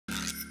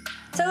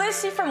So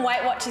Lucy from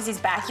Weight Watchers is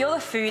back. You're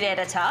the food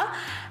editor.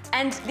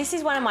 And this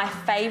is one of my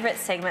favourite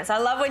segments. I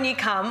love when you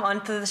come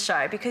onto the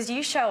show because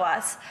you show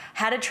us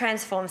how to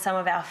transform some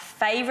of our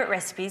favourite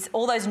recipes,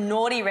 all those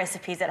naughty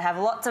recipes that have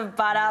lots of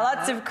butter,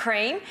 lots of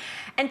cream,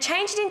 and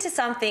change it into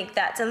something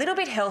that's a little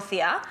bit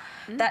healthier,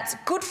 that's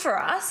good for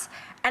us,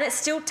 and it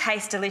still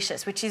tastes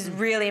delicious, which is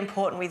really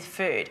important with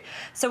food.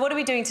 So what are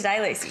we doing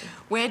today, Lucy?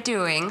 We're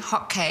doing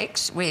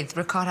hotcakes with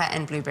ricotta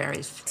and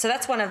blueberries. So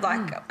that's one of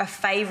like a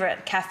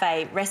favourite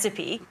cafe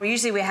recipe.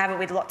 Usually we have it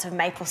with lots of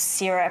maple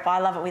syrup. I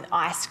love it with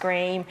ice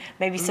cream,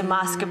 maybe some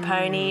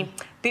mascarpone,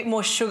 bit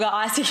more sugar,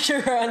 icing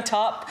sugar on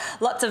top,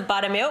 lots of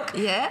buttermilk.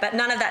 Yeah. But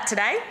none of that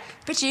today.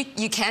 But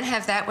you can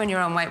have that when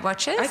you're on Weight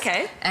Watchers.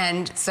 Okay.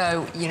 And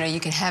so, you know, you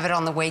can have it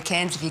on the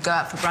weekends if you go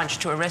out for brunch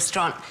to a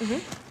restaurant.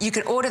 You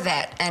can order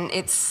that and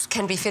it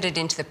can be fitted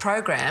into the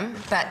program.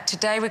 But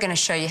today we're going to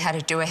show you how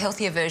to do a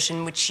healthier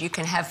version which you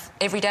can have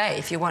every day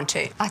if you want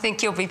to. I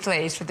think you'll be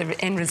pleased with the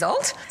end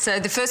result. So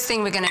the first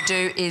thing we're going to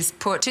do is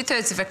put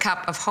 2/3 of a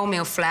cup of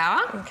wholemeal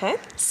flour,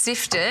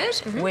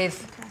 sifted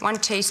with 1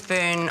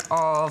 teaspoon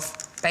of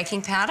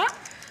baking powder.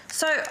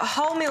 So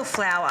wholemeal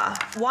flour,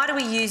 why do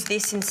we use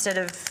this instead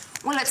of...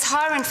 Well, it's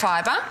higher in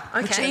fibre,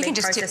 Okay. so you can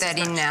just dip that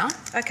in now.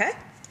 Okay.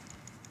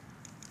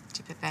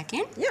 Dip it back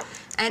in. Yep.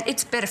 And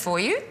it's better for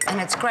you,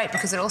 and it's great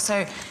because it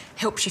also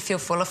helps you feel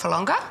fuller for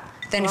longer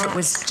than if it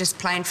was just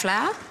plain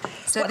flour.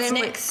 So What's then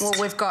next?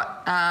 we've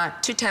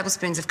got 2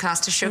 tablespoons of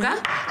caster sugar.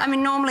 I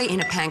mean, normally in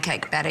a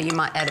pancake batter you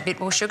might add a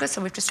bit more sugar,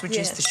 so we've just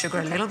reduced the sugar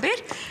a little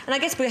bit. And I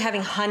guess we're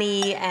having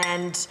honey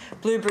and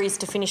blueberries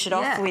to finish it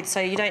off with,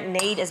 so you don't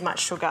need as much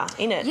sugar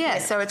in it. Yeah,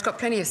 so it's got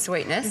plenty of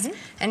sweetness.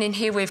 And in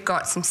here we've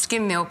got some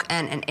skim milk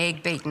and an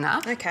egg beaten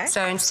up. Okay.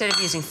 So instead of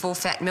using full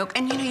fat milk,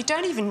 and you know, you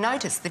don't even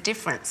notice the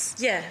difference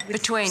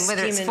between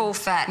whether it's full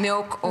fat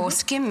milk or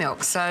skim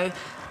milk. So,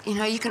 you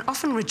know, you can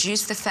often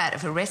reduce the fat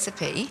of a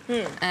recipe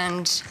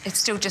and it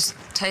still just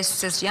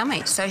tastes as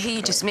yummy. So here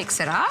you just mix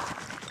it up.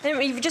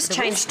 And you've just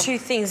changed 2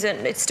 things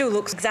and it still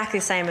looks exactly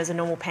the same as a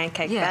normal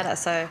pancake batter.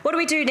 So what do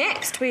we do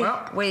next?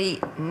 Well,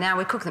 now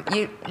we cook them.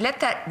 You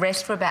let that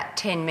rest for about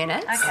 10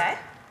 minutes. Okay.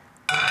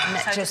 And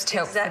that just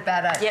helps the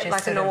batter. Yep,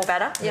 like a normal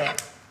batter. Yeah.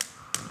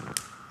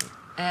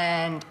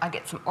 And I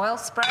get some oil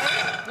spray.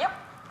 Yep.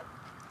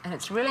 And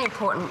it's really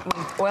important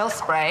with oil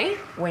spray,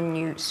 when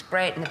you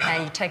spray it in the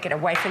pan, you take it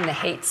away from the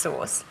heat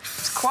source.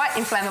 It's quite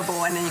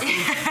inflammable and then you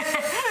can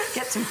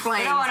get some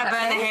flames. I don't want to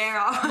burn the hair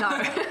off.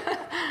 No.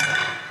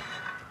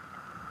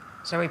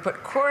 So we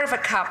put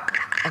 1/4 cup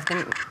of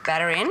the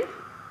batter in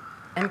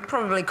and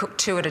probably cook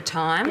 2 at a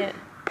time. Yeah.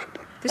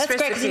 That's great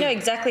because you know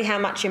exactly how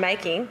much you're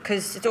making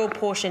because it's all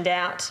portioned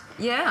out.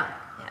 Yeah.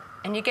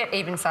 And you get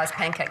even-sized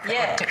pancake.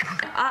 Yeah.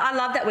 I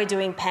love that we're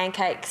doing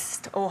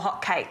pancakes or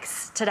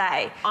hotcakes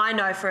today. I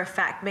know for a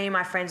fact, me and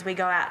my friends, we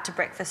go out to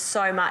breakfast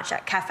so much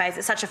at cafes.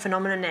 It's such a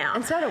phenomenon now.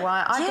 And so do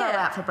I. I go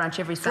out for brunch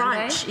every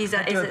Sunday.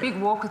 I do a big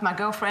walk with my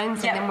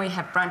girlfriends and then we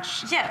have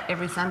brunch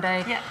every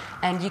Sunday. Yeah.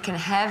 And you can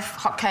have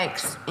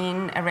hotcakes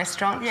in a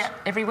restaurant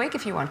every week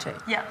if you want to.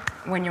 Yeah.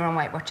 When you're on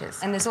Weight Watchers.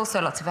 And there's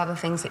also lots of other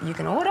things that you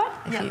can order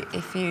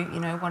if you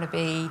know, want to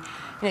be...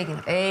 You know, you can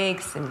have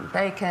eggs and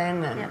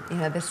bacon and, you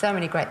know, there's so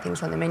many great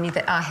things on the menu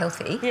that are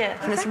healthy. Yeah,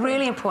 and it's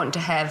really important to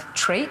have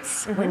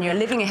treats when you're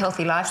living a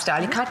healthy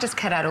lifestyle. You can't just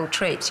cut out all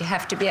treats. You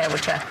have to be able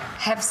to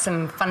have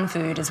some fun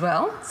food as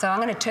well. So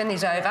I'm going to turn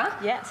these over.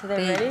 Yeah, so they're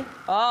ready.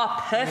 Oh,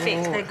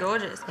 perfect. They're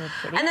gorgeous.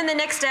 And then the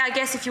next day, I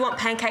guess, if you want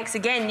pancakes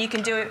again, you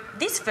can do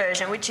this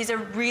version, which is a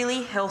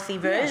really healthy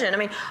version. I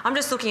mean, I'm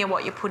just looking at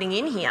what you're putting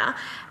in here,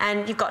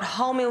 and you've got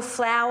wholemeal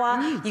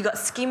flour, you've got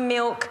skim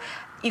milk,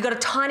 you've got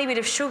a tiny bit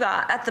of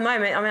sugar. At the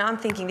moment, I mean, I'm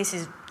thinking this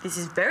is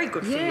very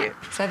good for you.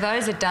 So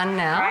those are done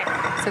now.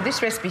 Right. So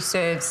this recipe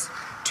serves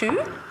 2.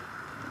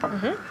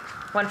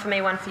 One for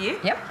me, one for you.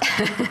 Yep.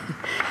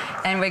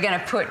 And we're going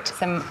to put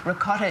some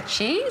ricotta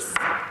cheese.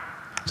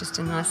 Just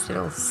a nice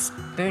little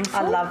spoonful.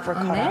 I love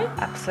ricotta.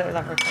 Absolutely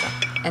love ricotta.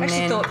 And I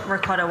actually thought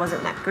ricotta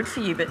wasn't that good for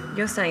you, but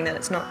you're saying that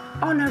it's not.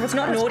 Oh no, it's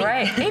not naughty.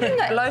 Great. Even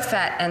the low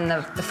fat and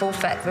the full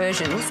fat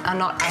versions are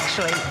not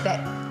actually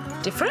that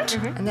different.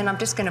 And then I'm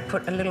just going to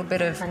put a little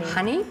bit of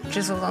honey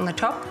drizzled on the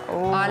top.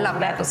 I love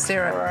maple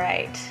syrup.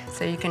 Great.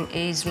 So you can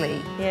easily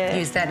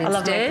use that instead. I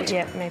love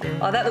maple, maybe.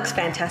 Oh, that looks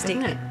fantastic.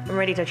 I'm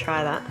ready to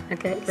try that.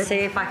 Okay. Let's see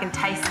if I can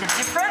taste the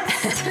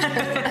difference.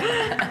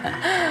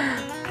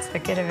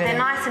 They're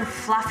nice and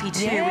fluffy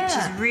too, which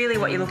is really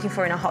what you're looking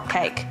for in a hot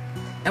cake.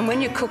 And when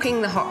you're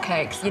cooking the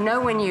hotcakes, you know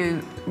when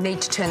you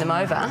need to turn them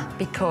over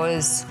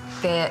because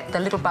the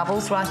little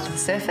bubbles rise to the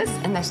surface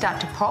and they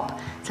start to pop.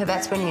 So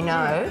that's when you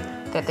know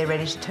that they're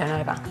ready to turn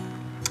over.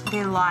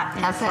 They're light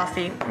and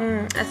fluffy.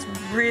 That's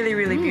really,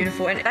 really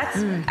beautiful. And that's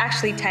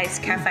actually tastes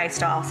cafe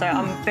style, so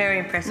I'm very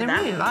impressed with that.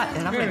 They're really light,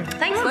 they're lovely.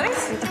 Thanks,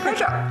 Liz. It's a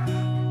pleasure.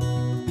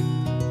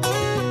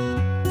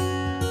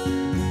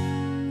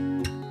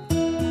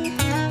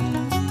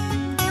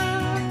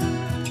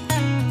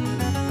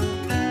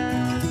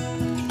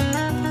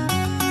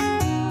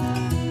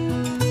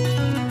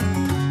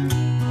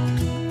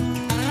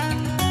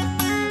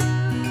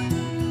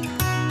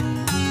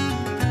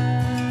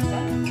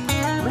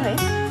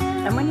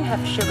 And when you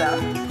have sugar,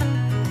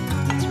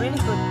 it's really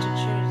good to